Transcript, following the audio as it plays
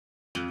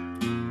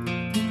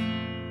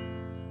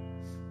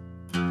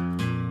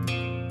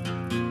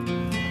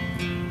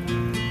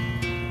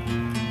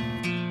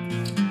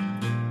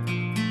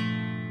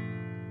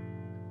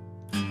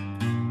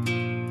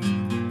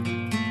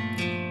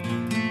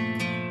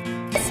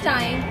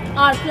time,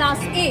 our class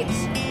 8,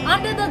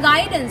 under the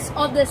guidance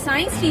of the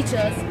science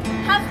teachers,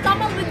 have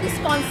come up with this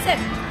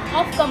concept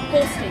of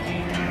composting,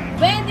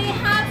 where they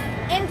have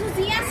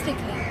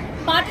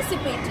enthusiastically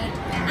participated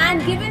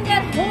and given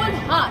their whole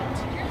heart,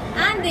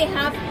 and they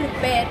have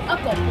prepared a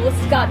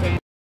compost garden.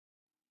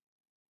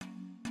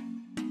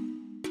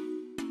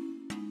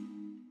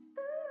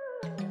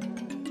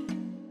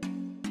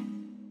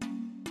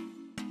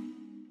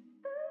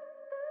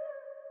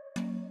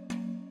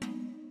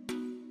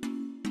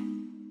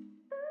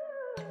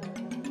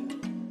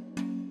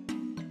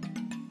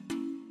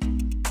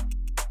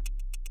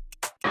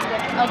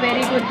 A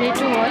very good day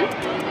to all.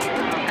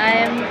 I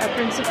am a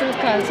principal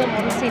Khalsa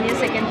Model Senior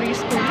Secondary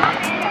School,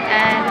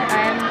 and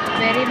I am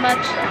very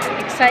much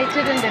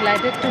excited and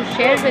delighted to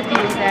share with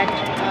you that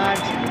our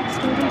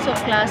students of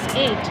class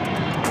 8,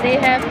 they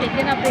have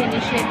taken up the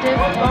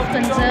initiative of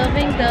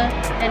conserving the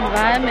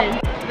environment,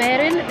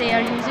 wherein they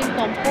are using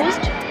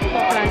compost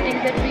for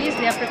planting the trees.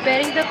 They are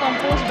preparing the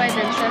compost by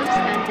themselves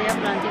and they are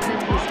planting the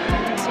trees.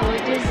 So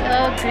it is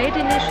a great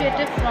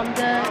initiative from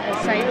the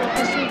side of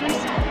the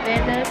students,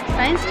 where the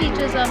science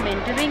teachers are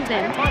mentoring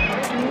them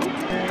to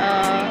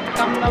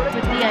come up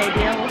with the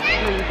idea of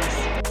doing this.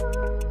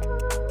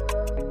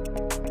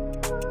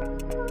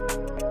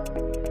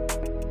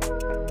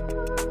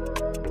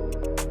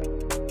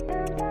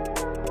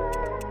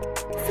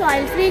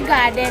 Soil-free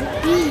garden,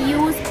 we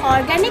use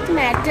organic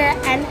matter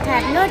and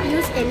have not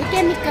used any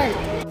chemical.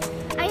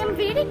 I am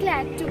very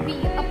glad to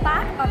be a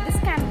part of this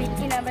campaign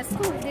in our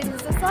school. This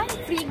is a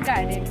soil-free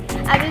garden.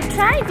 I will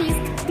try this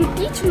to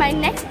teach my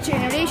next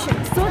generation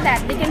so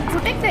that they can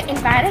protect the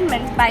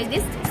environment by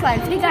this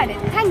soil-free garden.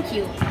 Thank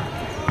you.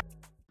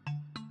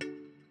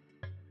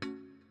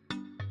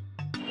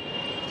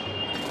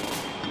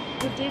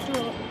 Good day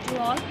to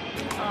all.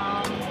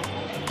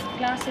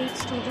 Class 8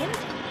 students,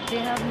 they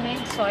have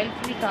made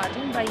soil-free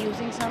garden by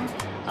using some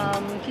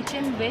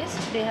kitchen waste.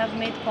 They have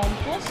made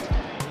compost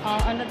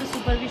under the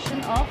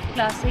supervision of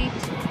class 8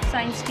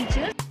 science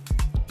teachers.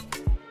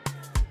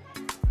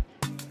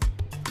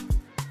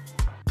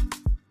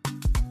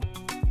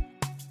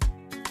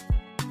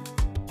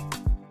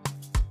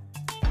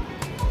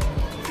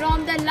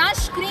 From the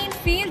lush green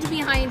field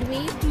behind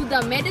me to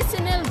the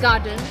medicinal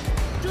garden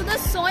to the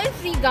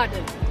soil-free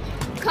garden,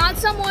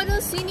 Khalsa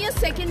Model Senior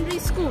Secondary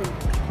School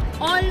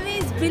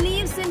always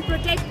believes in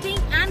protecting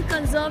and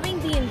conserving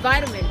the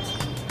environment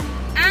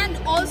and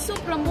also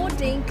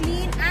promoting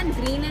clean and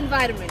green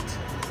environment.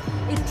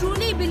 It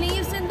truly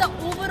believes in the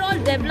overall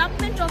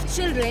development of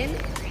children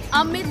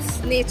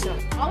amidst nature.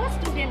 Our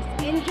students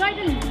enjoyed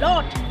a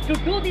lot to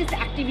do this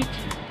activity.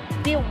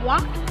 They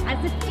worked as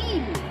a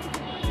team.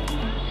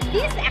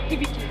 This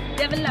activity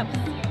develops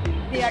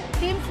their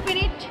team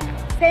spirit,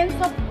 sense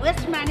of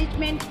waste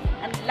management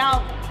and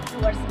love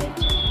towards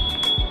nature.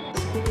 The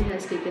school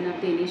has taken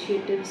up the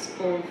initiatives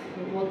of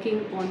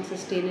working on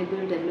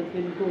sustainable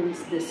development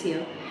goals this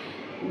year.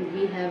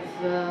 We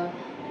have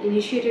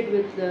initiated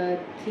with a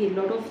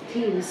lot of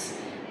themes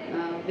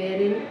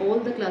wherein all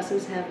the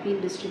classes have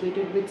been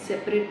distributed with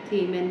separate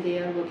theme, and they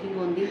are working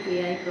on the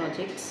AI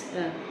projects,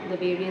 the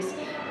various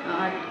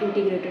art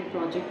integrated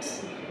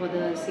projects for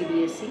the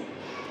CBSE.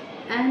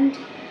 And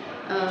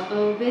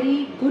a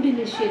very good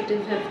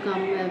initiative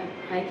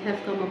I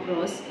have come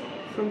across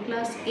from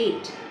class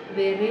 8,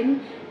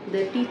 wherein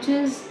the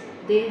teachers,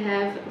 they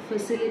have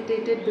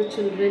facilitated the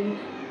children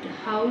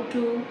how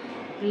to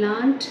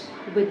plant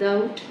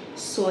without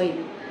soil.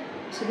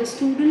 So the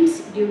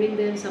students, during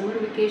their summer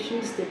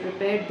vacations, they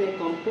prepared their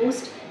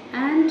compost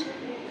and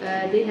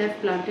they have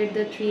planted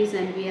the trees,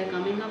 and we are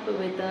coming up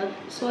with a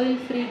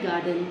soil-free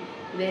garden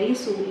very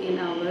soon in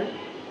our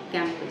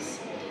campus.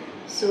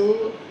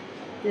 So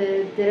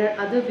there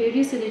are other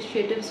various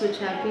initiatives which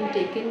have been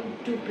taken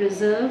to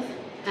preserve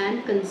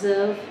and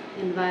conserve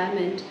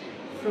environment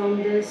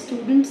from the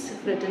students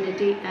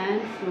fraternity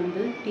and from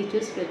the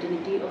teachers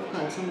fraternity of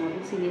Khalsa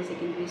Model Senior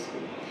Secondary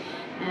School.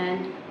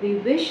 And we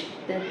wish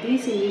that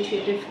these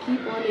initiatives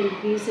keep on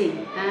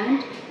increasing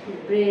and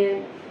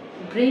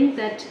bring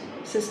that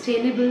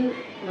sustainable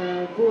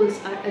goals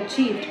are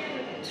achieved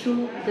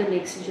through the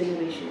next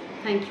generation.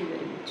 Thank you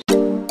very much.